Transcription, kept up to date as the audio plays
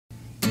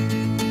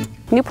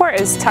Newport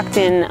is tucked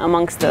in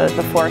amongst the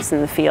forests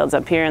and the fields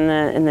up here in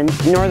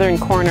the northern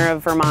corner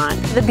of Vermont.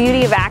 The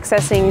beauty of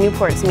accessing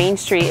Newport's Main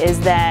Street is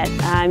that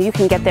you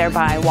can get there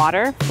by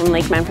water from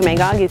Lake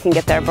Memphremagog, you can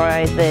get there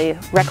by the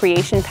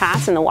recreation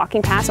pass and the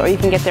walking pass, or you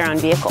can get there on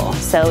vehicle.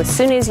 So as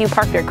soon as you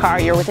park your car,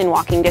 you're within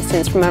walking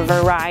distance from a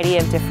variety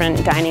of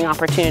different dining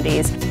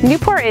opportunities.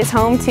 Newport is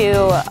home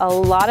to a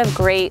lot of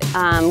great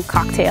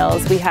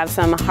cocktails. We have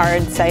some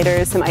hard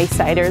ciders, some ice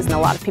ciders, and a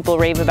lot of people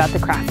rave about the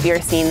craft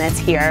beer scene that's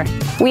here.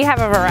 We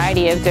have a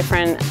variety of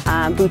different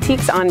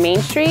boutiques on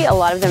Main Street. A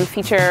lot of them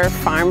feature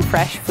farm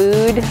fresh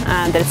food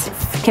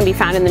that can be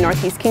found in the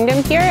Northeast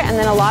Kingdom here, and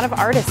then a lot of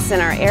artists in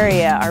our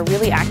area are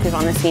really active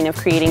on the scene of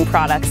creating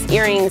products,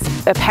 earrings,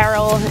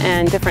 apparel,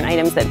 and different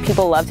items that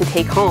people love to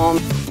take home.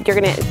 You're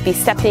going to be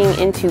stepping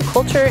into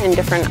culture and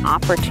different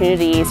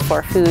opportunities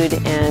for food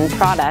and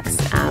products,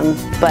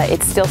 but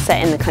it's still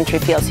set in the country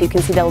feel, so you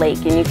can see the lake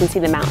and you can see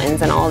the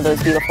mountains and all of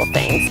those beautiful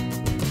things.